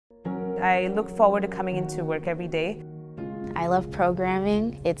I look forward to coming into work every day. I love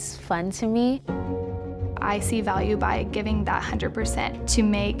programming. It's fun to me. I see value by giving that 100% to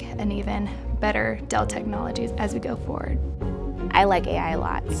make an even better Dell Technologies as we go forward. I like AI a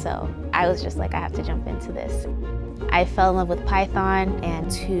lot, so I was just like, I have to jump into this. I fell in love with Python, and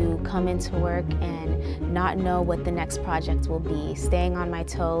to come into work and not know what the next project will be, staying on my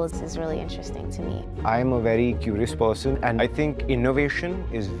toes is really interesting to me. I'm a very curious person, and I think innovation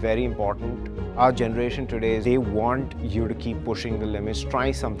is very important. Our generation today, they want you to keep pushing the limits,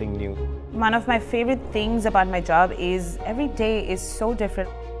 try something new. One of my favorite things about my job is every day is so different.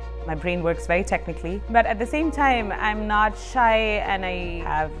 My brain works very technically, but at the same time, I'm not shy and I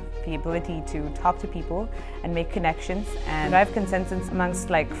have the ability to talk to people and make connections and drive consensus amongst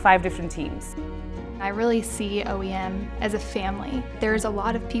like 5 different teams. I really see OEM as a family. There's a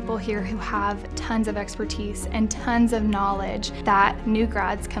lot of people here who have tons of expertise and tons of knowledge that new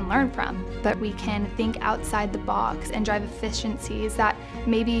grads can learn from, but we can think outside the box and drive efficiencies that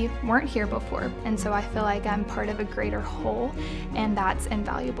maybe weren't here before. And so I feel like I'm part of a greater whole, and that's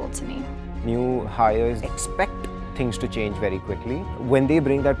invaluable to me. New hires expect things to change very quickly. When they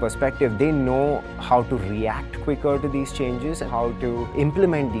bring that perspective, they know how to react quicker to these changes, how to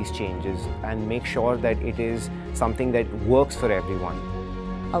implement these changes and make sure that it is something that works for everyone.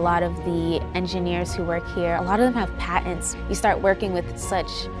 A lot of the engineers who work here, a lot of them have patents. You start working with such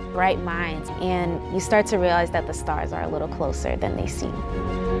bright minds and you start to realize that the stars are a little closer than they seem.